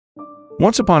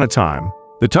Once upon a time,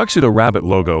 the Tuxedo Rabbit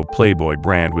logo Playboy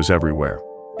brand was everywhere.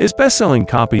 Its best-selling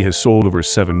copy has sold over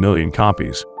 7 million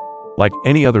copies. Like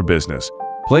any other business,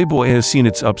 Playboy has seen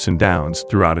its ups and downs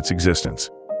throughout its existence.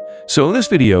 So in this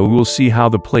video, we will see how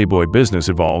the Playboy business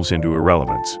evolves into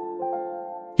irrelevance.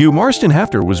 Hugh Marston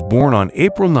Hefter was born on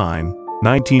April 9,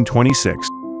 1926.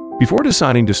 Before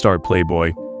deciding to start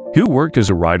Playboy, Hugh worked as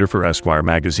a writer for Esquire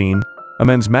magazine, a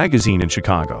men's magazine in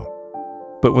Chicago.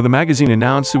 But when the magazine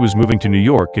announced it was moving to New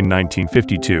York in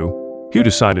 1952, Hugh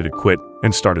decided to quit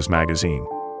and start his magazine.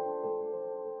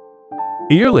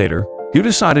 A year later, Hugh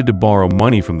decided to borrow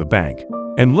money from the bank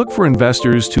and look for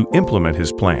investors to implement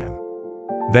his plan.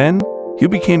 Then, Hugh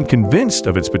became convinced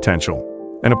of its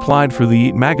potential and applied for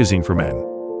the magazine for men.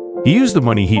 He used the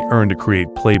money he earned to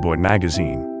create Playboy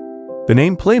magazine. The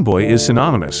name Playboy is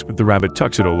synonymous with the rabbit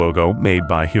tuxedo logo made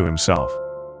by Hugh himself.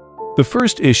 The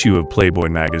first issue of Playboy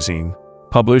magazine,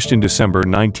 published in December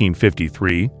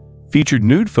 1953, featured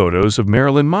nude photos of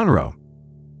Marilyn Monroe.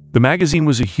 The magazine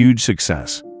was a huge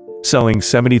success, selling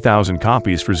 70,000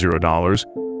 copies for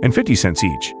 $0.50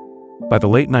 each. By the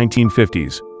late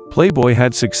 1950s, Playboy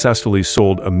had successfully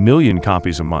sold 1 million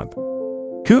copies a month.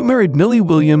 Hugh married Millie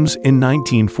Williams in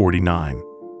 1949.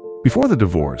 Before the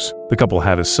divorce, the couple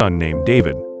had a son named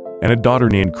David and a daughter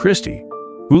named Christy,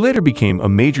 who later became a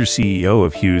major CEO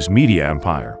of Hugh's media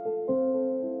empire.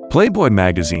 Playboy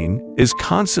magazine is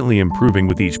constantly improving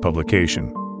with each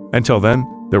publication. Until then,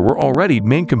 there were already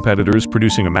main competitors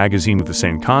producing a magazine with the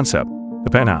same concept, the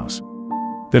Penthouse.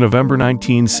 The November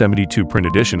 1972 print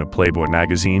edition of Playboy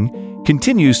magazine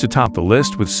continues to top the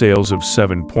list with sales of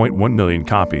 7.1 million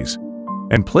copies,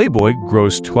 and Playboy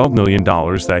grossed $12 million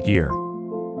that year.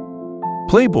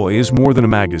 Playboy is more than a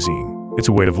magazine, it's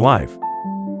a way of life.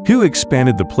 Hugh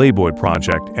expanded the Playboy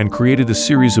project and created a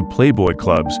series of Playboy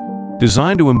clubs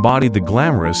designed to embody the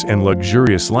glamorous and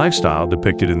luxurious lifestyle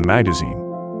depicted in the magazine.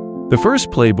 The first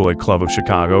Playboy Club of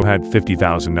Chicago had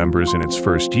 50,000 members in its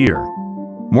first year.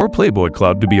 More Playboy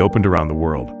Club to be opened around the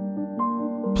world.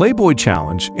 Playboy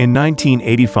Challenge in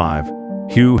 1985,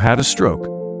 Hugh had a stroke.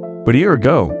 But a year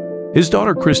ago, his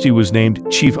daughter Christy was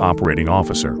named Chief Operating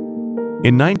Officer.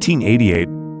 In 1988,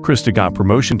 Christy got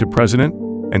promotion to President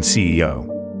and CEO.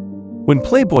 When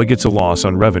Playboy gets a loss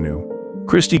on revenue,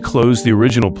 Christy closed the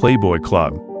original Playboy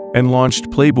Club and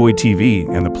launched Playboy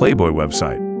TV and the Playboy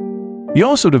website. He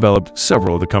also developed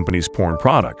several of the company's porn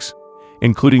products,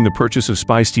 including the purchase of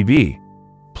Spice TV.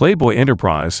 Playboy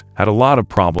Enterprise had a lot of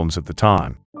problems at the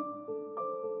time.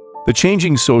 The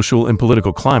changing social and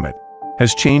political climate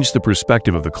has changed the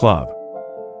perspective of the club.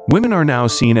 Women are now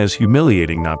seen as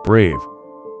humiliating, not brave.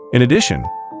 In addition,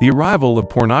 the arrival of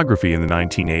pornography in the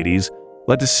 1980s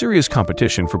led to serious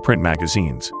competition for print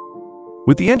magazines.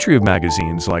 With the entry of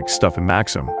magazines like Stuff and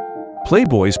Maxim,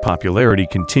 Playboy's popularity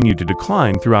continued to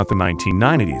decline throughout the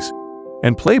 1990s,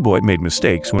 and Playboy made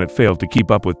mistakes when it failed to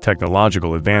keep up with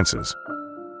technological advances.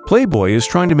 Playboy is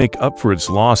trying to make up for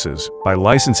its losses by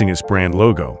licensing its brand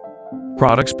logo.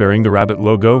 Products bearing the rabbit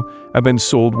logo have been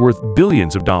sold worth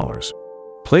billions of dollars.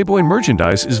 Playboy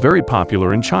merchandise is very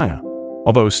popular in China,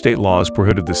 although state laws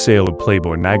prohibit the sale of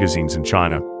Playboy magazines in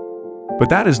China. But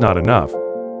that is not enough.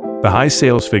 The high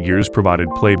sales figures provided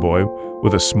Playboy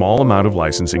with a small amount of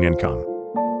licensing income.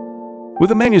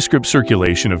 With a manuscript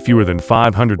circulation of fewer than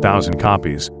 500,000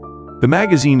 copies, the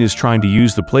magazine is trying to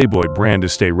use the Playboy brand to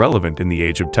stay relevant in the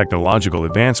age of technological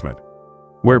advancement,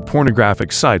 where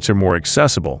pornographic sites are more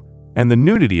accessible and the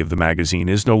nudity of the magazine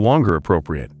is no longer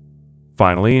appropriate.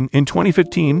 Finally, in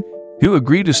 2015, Hugh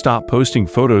agreed to stop posting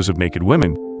photos of naked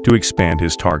women to expand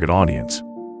his target audience.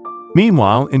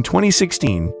 Meanwhile, in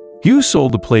 2016, Hugh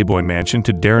sold the Playboy mansion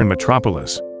to Darren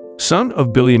Metropolis, son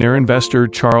of billionaire investor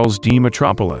Charles D.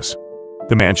 Metropolis.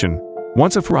 The mansion,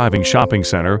 once a thriving shopping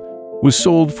center, was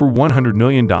sold for $100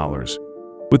 million,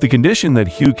 with the condition that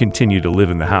Hugh continued to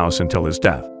live in the house until his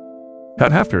death. Hugh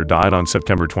Hefter died on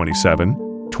September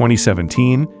 27,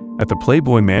 2017, at the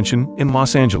Playboy Mansion in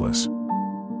Los Angeles.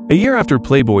 A year after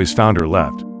Playboy's founder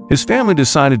left, his family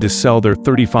decided to sell their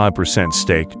 35%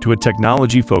 stake to a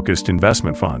technology-focused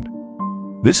investment fund.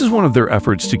 This is one of their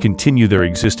efforts to continue their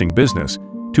existing business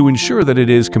to ensure that it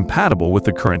is compatible with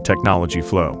the current technology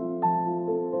flow.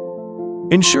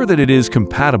 Ensure that it is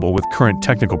compatible with current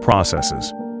technical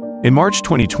processes. In March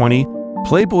 2020,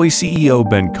 Playboy CEO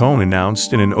Ben Cohen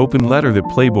announced in an open letter that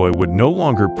Playboy would no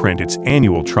longer print its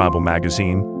annual tribal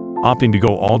magazine, opting to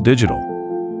go all digital.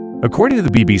 According to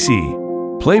the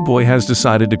BBC, Playboy has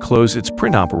decided to close its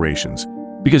print operations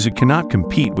because it cannot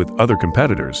compete with other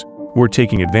competitors who are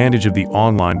taking advantage of the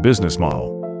online business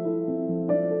model.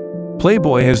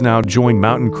 Playboy has now joined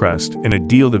Mountain Crest in a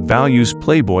deal that values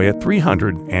Playboy at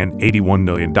 $381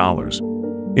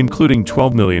 million, including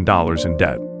 $12 million in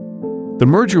debt. The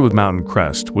merger with Mountain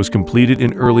Crest was completed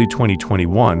in early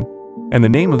 2021, and the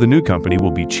name of the new company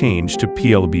will be changed to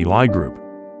PLBY Group,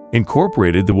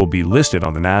 Incorporated, that will be listed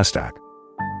on the NASDAQ,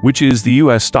 which is the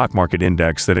U.S. stock market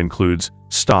index that includes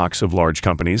stocks of large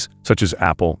companies such as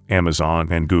Apple, Amazon,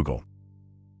 and Google.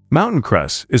 Mountain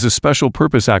Crest is a special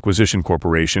purpose acquisition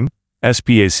corporation,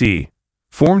 SPAC,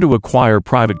 formed to acquire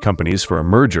private companies for a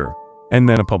merger and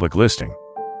then a public listing.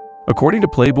 According to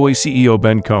Playboy CEO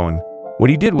Ben Cohen, what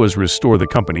he did was restore the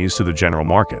companies to the general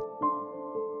market.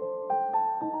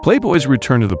 Playboy's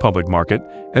return to the public market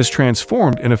has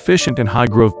transformed an efficient and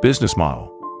high-growth business model,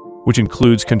 which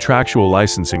includes contractual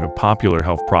licensing of popular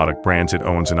health product brands it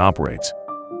owns and operates,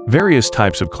 various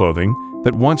types of clothing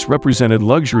that once represented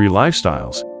luxury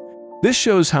lifestyles. This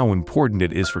shows how important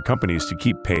it is for companies to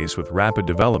keep pace with rapid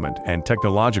development and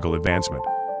technological advancement.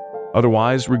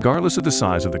 Otherwise, regardless of the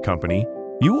size of the company,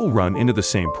 you will run into the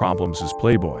same problems as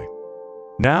Playboy.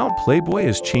 Now, Playboy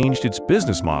has changed its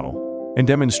business model and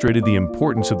demonstrated the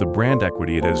importance of the brand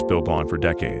equity it has built on for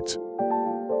decades.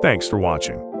 Thanks for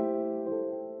watching.